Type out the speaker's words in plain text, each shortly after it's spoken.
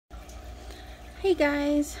Hey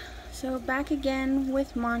guys, so back again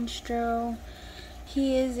with Monstro.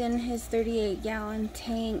 He is in his 38-gallon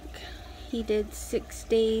tank. He did 6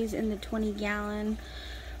 days in the 20-gallon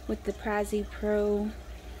with the PraziPro.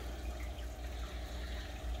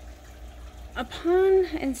 Upon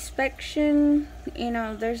inspection,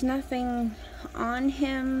 there's nothing on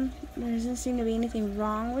him. There doesn't seem to be anything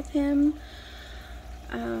wrong with him.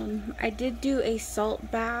 I did do a salt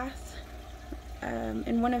bath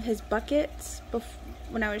in one of his buckets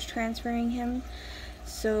when I was transferring him.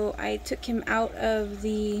 So I took him out of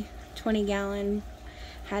the 20-gallon,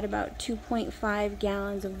 had about 2.5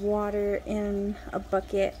 gallons of water in a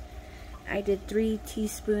bucket. I did 3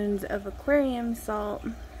 teaspoons of aquarium salt.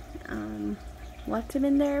 Left him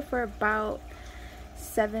in there for about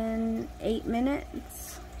 7-8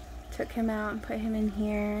 minutes. Took him out and put him in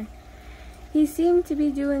here. He seemed to be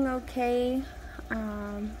doing okay,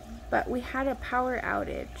 but we had a power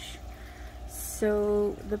outage.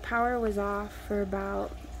 So the power was off for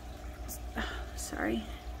about, the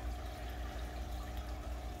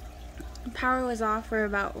power was off for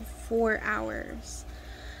about 4 hours.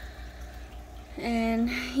 And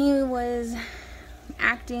he was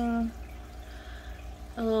acting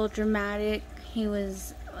a little dramatic. He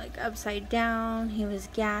was like upside down, he was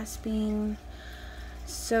gasping.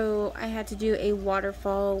 So I had to do a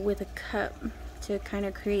waterfall with a cup to kind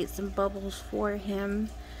of create some bubbles for him.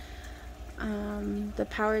 The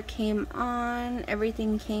power came on,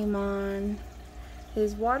 everything came on.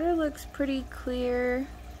 His water looks pretty clear.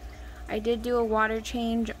 I did do a water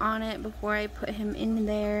change on it before I put him in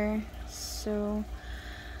there. So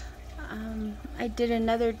I did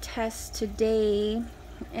another test today,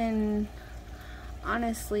 and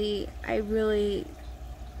honestly, the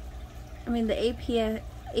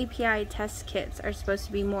API test kits are supposed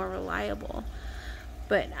to be more reliable,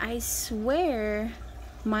 but I swear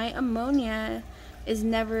my ammonia is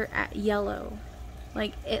never at yellow.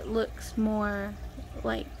 Like, it looks more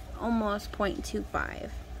like almost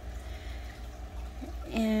 0.25.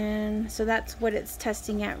 And so that's what it's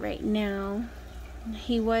testing at right now.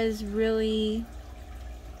 He was really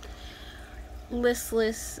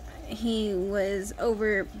listless. He was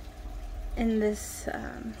over in this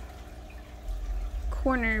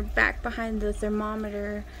corner back behind the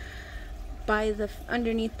thermometer,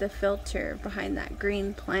 underneath the filter behind that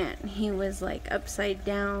green plant. He was like upside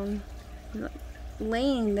down,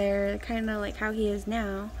 laying there, kind of like how he is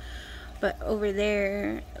now, but over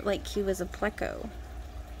there like he was a pleco.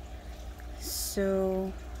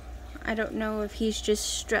 So I don't know if he's just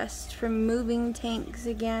stressed from moving tanks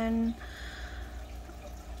again,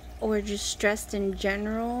 or just stressed in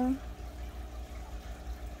general.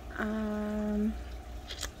 So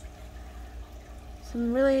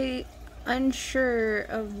I'm really unsure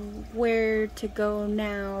of where to go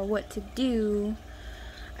now, what to do.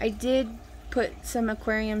 I did put some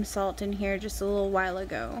aquarium salt in here just a little while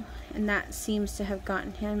ago, and that seems to have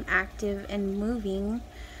gotten him active and moving,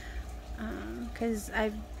 because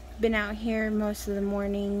I've been out here most of the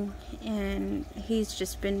morning and he's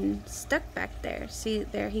just been stuck back there. See,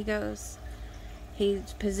 there he goes. He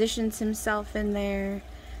positions himself in there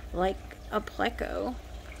like a pleco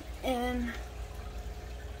and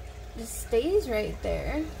just stays right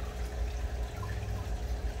there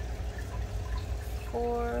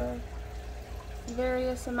for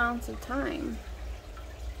various amounts of time.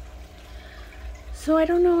 So I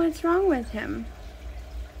don't know what's wrong with him.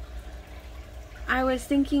 I was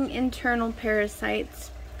thinking internal parasites,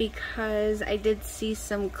 because I did see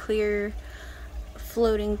some clear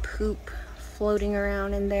floating poop floating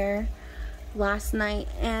around in there last night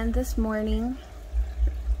and this morning.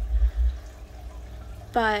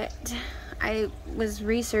 But I was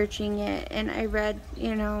researching it and I read,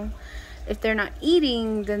 if they're not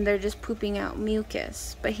eating, then they're just pooping out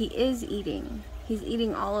mucus. But he is eating. He's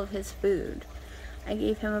eating all of his food. I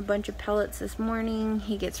gave him a bunch of pellets this morning.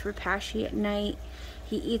 He gets Repashy at night.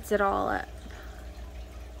 He eats it all up.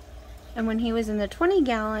 And when he was in the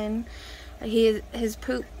 20-gallon, his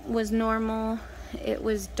poop was normal. It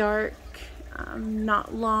was dark,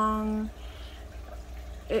 not long.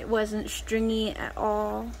 It wasn't stringy at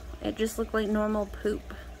all. It just looked like normal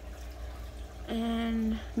poop.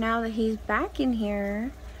 And now that he's back in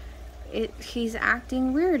here, he's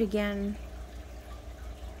acting weird again.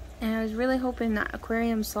 And I was really hoping that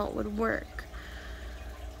aquarium salt would work.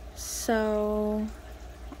 So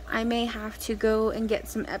I may have to go and get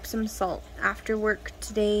some Epsom salt after work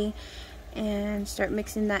today and start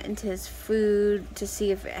mixing that into his food to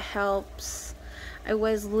see if it helps. I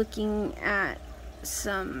was looking at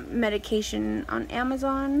some medication on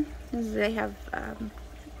Amazon. They have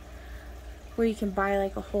where you can buy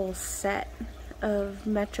like a whole set of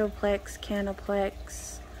Metroplex,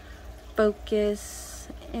 Canaplex, Focus,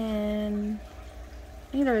 and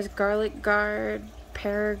I think there was Garlic Guard,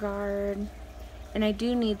 Paragard, and I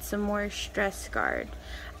do need some more Stress Guard.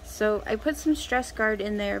 So I put some Stress Guard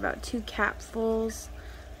in there, about 2 capfuls,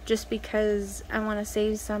 just because I want to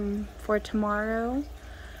save some for tomorrow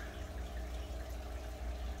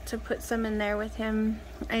to put some in there with him.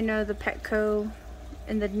 I know the Petco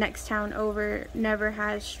in the next town over never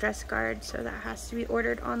has Stress Guard, so that has to be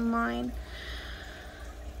ordered online.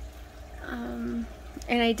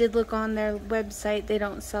 And I did look on their website, they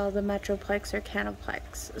don't sell the Metroplex or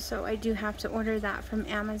Canaplex, so I do have to order that from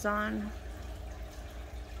Amazon.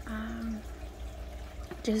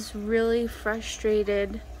 Just really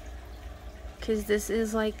frustrated because this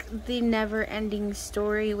is like the never-ending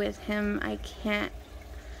story with him. I can't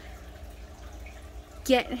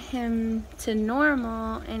get him to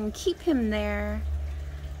normal and keep him there.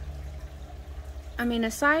 I mean,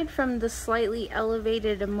 aside from the slightly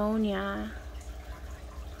elevated ammonia,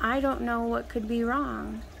 I don't know what could be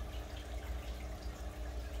wrong.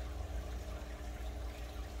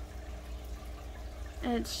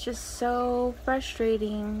 And it's just so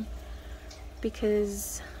frustrating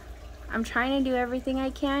because I'm trying to do everything I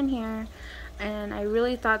can here, and I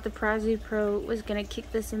really thought the PraziPro was gonna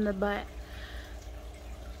kick this in the butt.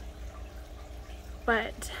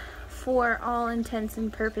 But for all intents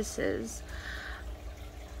and purposes,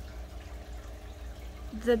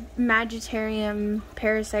 the Maggitarium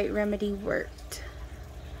parasite remedy worked.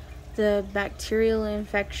 The bacterial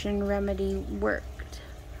infection remedy worked.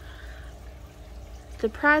 The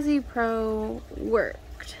PraziPro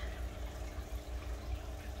worked.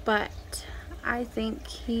 But I think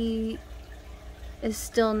he is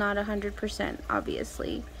still not 100%,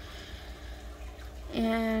 obviously.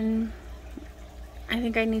 And I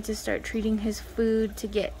think I need to start treating his food to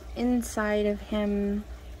get inside of him.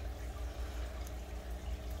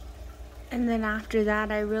 And then after that,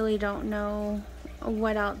 I really don't know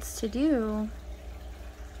what else to do.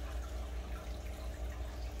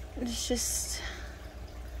 It's just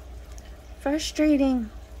frustrating.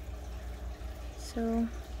 So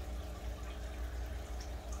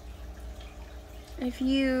if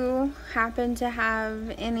you happen to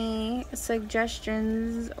have any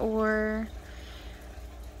suggestions or,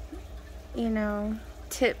 you know,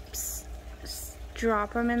 tips,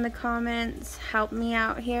 drop them in the comments. Help me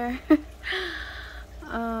out here.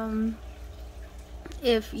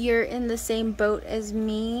 If you're in the same boat as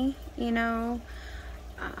me, you know,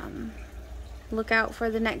 look out for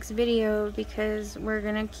the next video because we're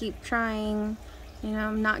gonna keep trying. You know,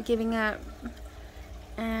 I'm not giving up.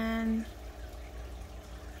 And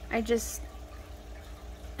it's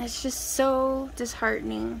just so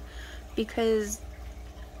disheartening because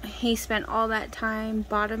he spent all that time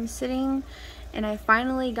bottom sitting, and I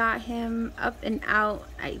finally got him up and out.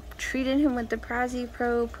 I treated him with the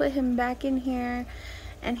PraziPro, put him back in here,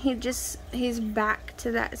 and he's back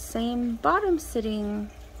to that same bottom sitting.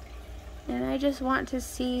 And I just want to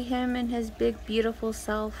see him and his big beautiful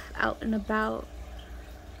self out and about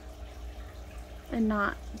and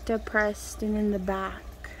not depressed and in the back.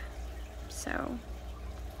 So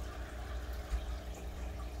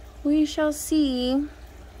we shall see.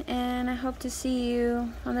 And I hope to see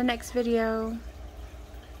you on the next video.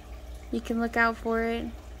 You can look out for it.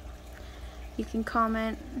 You can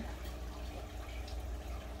comment.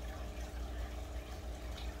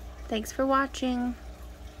 Thanks for watching.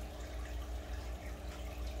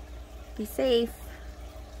 Be safe.